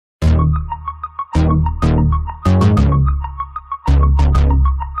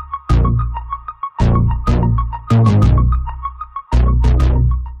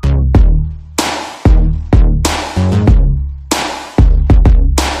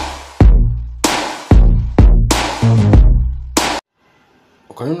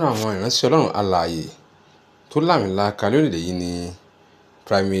Ọ̀kan nínú àwọn ìránṣẹ́ Ọlọ́run alààyè tó làmìlaka lórílẹ̀-èdè yìí ni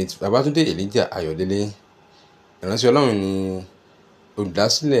Primate Babatunde Ayodele. Ìránṣẹ́ Ọlọ́run ni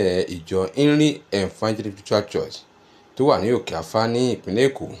olùdásílẹ̀ ìjọ Henry Evangelical Church tó wà ní Òkè Afá ní ìpínlẹ̀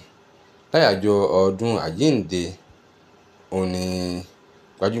Èkó. Láyàjọ́ ọdún Àjíǹde, òun ni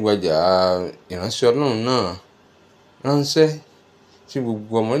gbajúgbajà ìránṣẹ́ Ọlọ́run náà ránṣẹ́ sí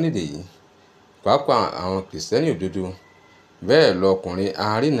gbogbo ọmọ orílẹ̀-èdè yìí, pàápàá àwọn Kìrìsìtẹ́nì òdodo. Bẹ́ẹ̀ lọkùnrin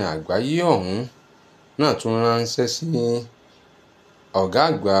arínà àgbáyé ọ̀hún náà tún ránṣẹ́ sí ọ̀gá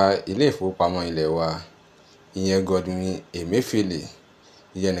àgbà ilé ìfowópamọ́ ilé wa, ìyẹn Godwin Emefiele.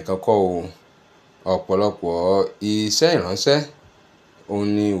 Ìyẹn nìkan kọ́ o, ọ̀pọ̀lọpọ̀ iṣẹ́ ìránṣẹ́ òun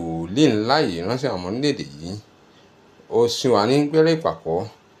ni wòlíì ńlá yìí ránṣẹ́ àwọn ọmọ orílẹ̀-èdè yìí. Ó sì wà ní gbẹ́rẹ́ ìpàkọ́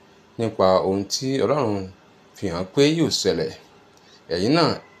nípa ohun tí Ọlọ́run fi hàn pé yóò ṣẹlẹ̀. Ẹ̀yin náà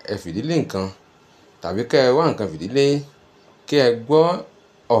ẹ fìdílé nǹkan tàbí kẹ́ ẹ wá nǹkan fìdílé kí ẹ gbọ́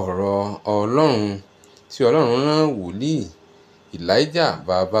ọ̀rọ̀ Ọlọ́run tí Ọlọ́run rán wòlíì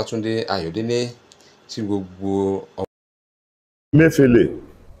Babatunde Ayodele sí gbogbo ọmọ.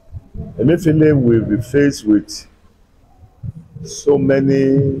 Emefiele will be faced with so many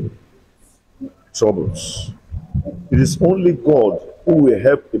troubles. It is only God who will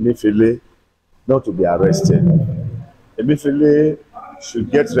help Emefiele not to be arrested. Emefiele should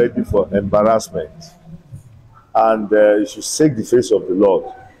get ready for embarrassment, and he should seek the face of the Lord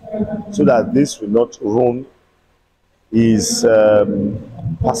so that this will not ruin his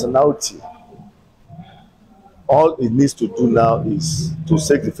personality. All he needs to do now is to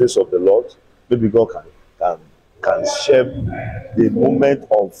seek the face of the Lord. Maybe God can shape the moment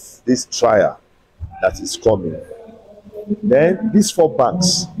of this trial that is coming. Then these 4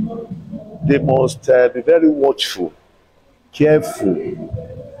 banks, they must be very watchful, careful,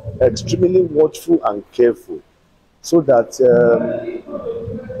 extremely watchful and careful, so that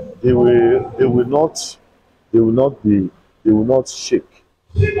they will not shake.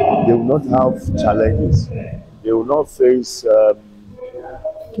 They will not have challenges. They will not face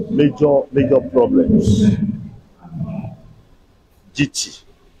major problems. GT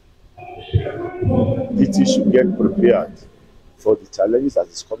should get prepared for the challenges that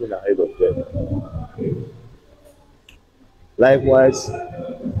is coming ahead of them. Likewise,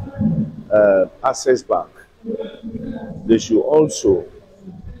 Access Bank, they should also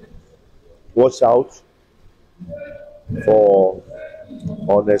watch out for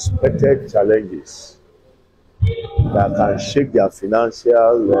unexpected challenges that can shake their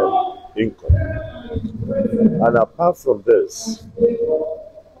financial income. And apart from this,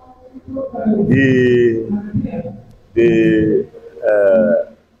 the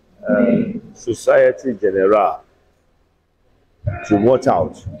Society General should watch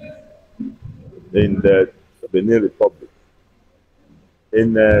out in the Benin Republic,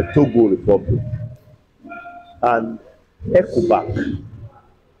 in Togo Republic, and EcoBank.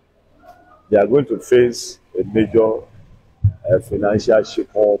 They are going to face a major financial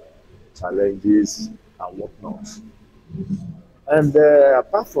shake-up, challenges, and whatnot. And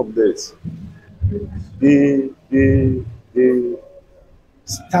apart from this, the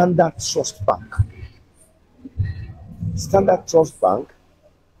Standard Trust Bank,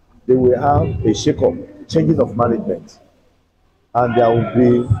 they will have a shake-up, changing of management, and there will be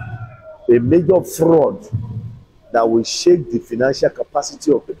a major fraud that will shake the financial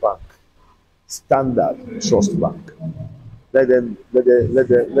capacity of the bank. Standard Trust Bank. Let them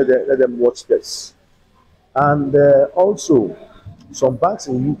watch this. And also, some banks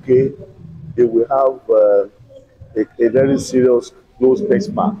in UK, they will have a very serious closed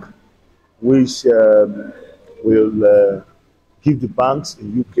benchmark, which will give the banks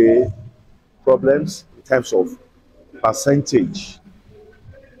in UK problems in terms of percentage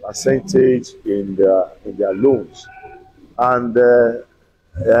in their loans. And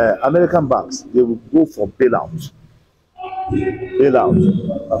American banks, they will go for bailout.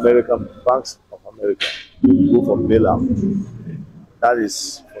 American banks of America will go for bailout. That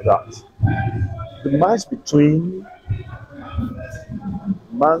is for that. The match between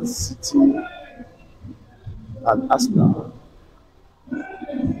Man City and Arsenal,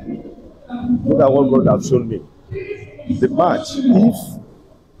 look at what God has shown me. The match, if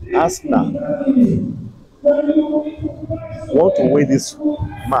Arsenal want to win this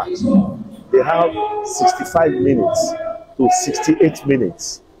match, they have 65 minutes to 68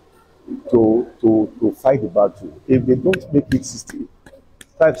 minutes to fight the battle. If they don't make it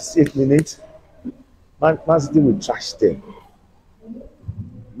 65 to 68 minutes, Man City will trash them.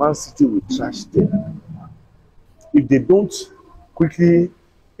 If they don't quickly,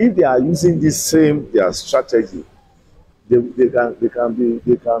 if they are using this same their strategy, they can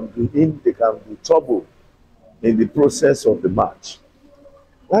be trouble in the process of the match.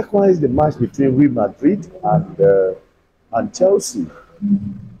 Likewise, the match between Real Madrid and Chelsea.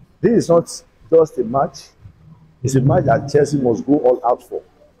 This is not just a match; it's a match that Chelsea must go all out for.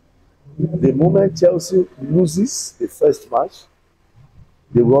 The moment Chelsea loses the first match,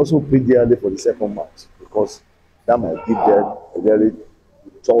 they will also pay dearly for the second match because that might give them a very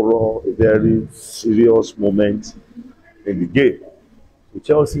thorough, a very serious moment in the game. So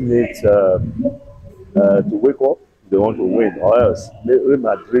Chelsea needs to wake up. They want to win, or else Real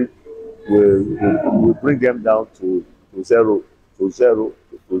Madrid will bring them down to zero, to zero.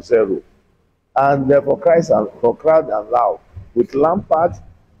 And for Christ and for crowd and loud, with Lampard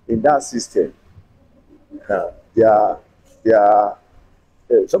in that system, they are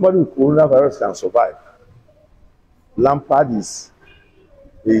somebody with coronavirus can survive. Lampard is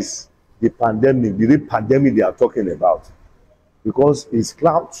the pandemic, the real pandemic they are talking about, because his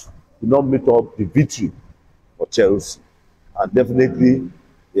clout did not meet up the victory for Chelsea, and definitely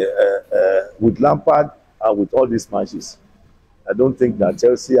with Lampard and with all these matches, I don't think that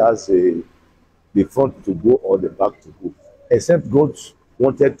Chelsea has the front to go or the back to go, except God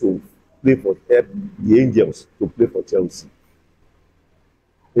wanted to play for help the angels to play for Chelsea.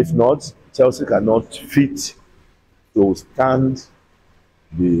 If not, Chelsea cannot fit to stand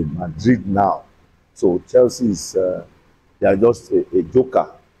the Madrid now. So Chelsea is they are just a joker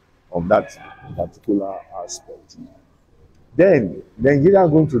on that particular aspect. Then Nigeria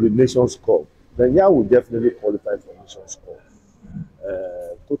going to the Nations Cup. Nigeria will definitely qualify for Nations Cup.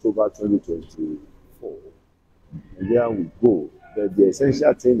 October 2024. Nigeria will go. But the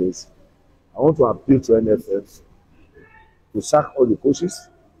essential thing is, I want to appeal to NFF to sack all the coaches.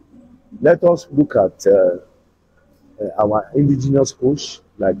 Let us look at our indigenous coach,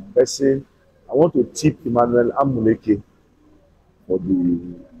 like person. I want to tip Emmanuel Amuneke for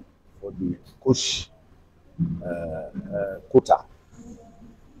the coach quota.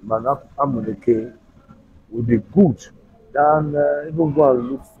 Emmanuel Amuneke will be good than even go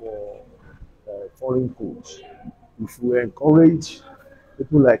and look for foreign coach. If we encourage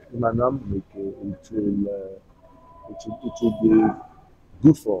people like Emmanuel Amuneke, it will be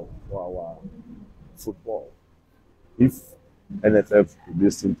good for our football if NFF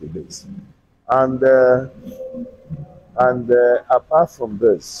listen to this. And apart from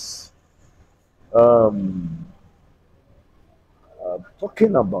this,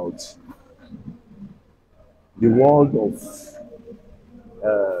 talking about the world of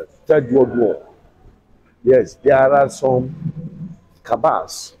Third World War, yes, there are some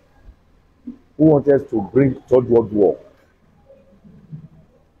cabals who wanted to bring Third World War.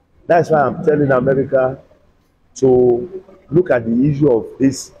 That's why I'm telling America to look at the issue of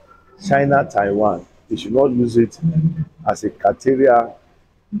this China-Taiwan. They should not use it as a criteria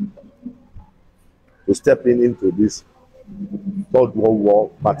to step into this Third World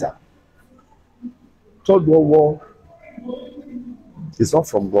War matter. Third World War is not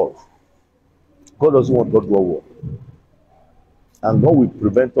from God. God doesn't want Third World War. And God will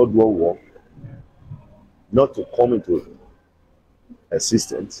prevent Third World War not to come into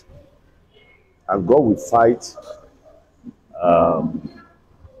existence. And God will fight.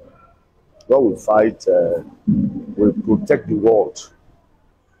 Will protect the world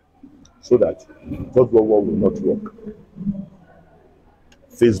so that Third World War will not work.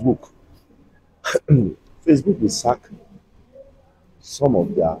 Facebook will sack some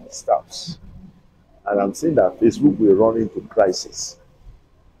of their staffs, and I'm saying that Facebook will run into crisis.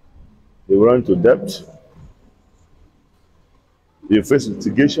 They will run into debt. They face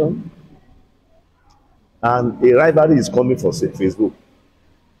litigation, and a rivalry is coming for Facebook,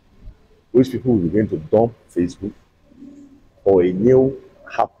 which people will begin to dump Facebook for a new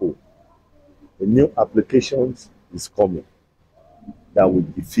Apple. A new application is coming that will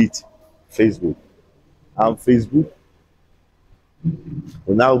defeat Facebook. And Facebook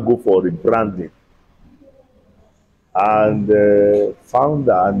will now go for rebranding. And the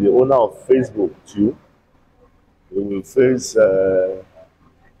founder and the owner of Facebook too, he will face a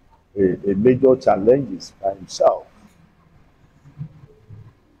major challenges by himself.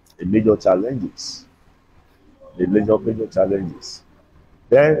 Major challenges.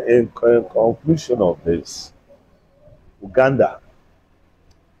 Then, in conclusion of this, Uganda,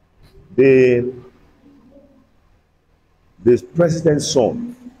 this president's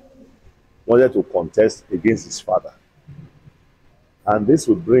son wanted to contest against his father, and this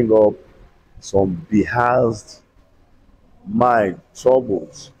would bring up some behoused mind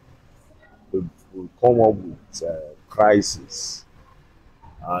troubles. Will come up with crisis.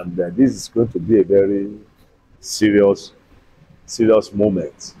 And this is going to be a very serious serious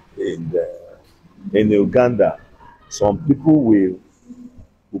moment in Uganda. Some people will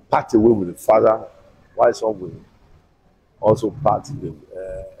part away with the father, while some will also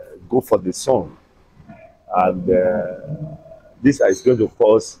go for the son. And this is going to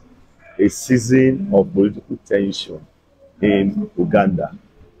cause a season of political tension in Uganda.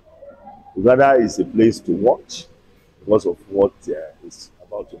 Uganda is a place to watch because of what is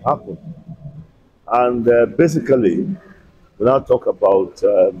about to happen. And basically, we now talk about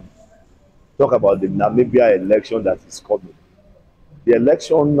the Namibia election that is coming. The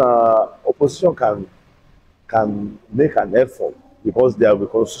election, opposition can make an effort because there will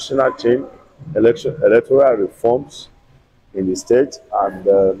be constitutional change, electoral reforms in the state,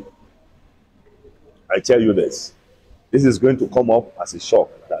 and I tell you this is going to come up as a shock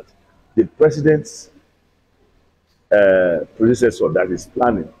that the president's predecessor that is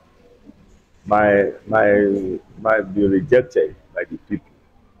planning might be rejected by the people,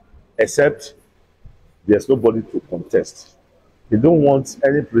 except there's nobody to contest. They don't want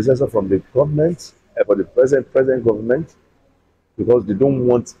any predecessor from the government, for the present government, because they don't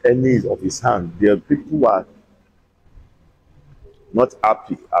want any of his hand. There are people who are not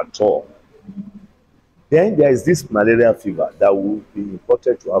happy at all. Then there is this malaria fever that will be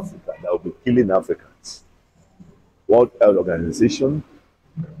imported to Africa, that will be killing Africans. World Health Organization,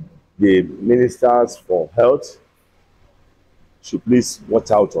 the ministers for health should please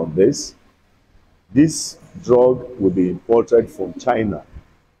watch out on this. This drug will be imported from China.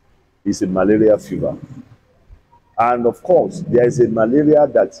 It's a malaria fever. And of course, there is a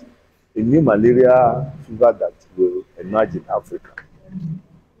new malaria fever that will emerge in Africa.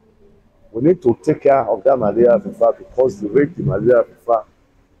 We need to take care of that malaria fever because the rate the malaria fever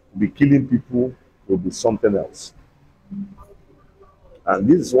will be killing people will be something else. And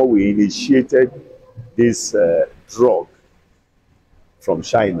this is why we initiated this drug from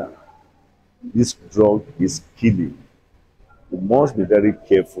China. This drug is killing. We must be very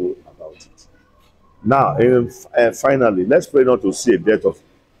careful about it. Now, finally, let's pray not to see a death of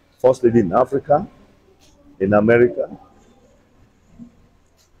First Lady in Africa, in America.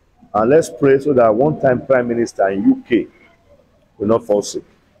 And let's pray so that one-time Prime Minister in UK will not fall sick.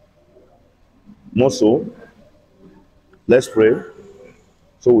 More so, let's pray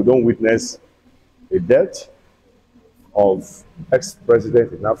so we don't witness a death of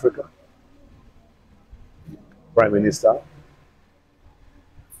ex-president in Africa, Prime Minister,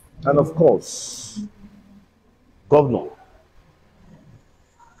 and of course, governor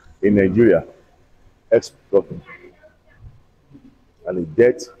in Nigeria, ex-governor, and the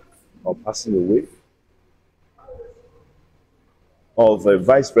death or passing away of a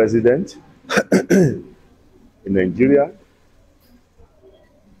vice president in Nigeria,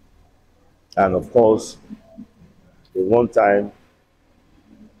 and of course, a one-time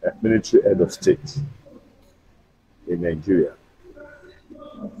military head of state in Nigeria.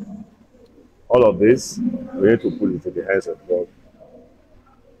 All of this, we need to put into the hands of God,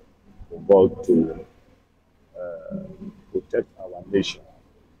 for God to protect our nation.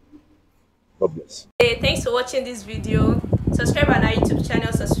 God bless. Hey, thanks for watching this video. Subscribe on our YouTube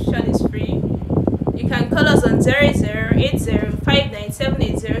channel. Subscription is free. You can call us on 0080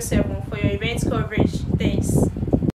 597807 for your event coverage. Thanks.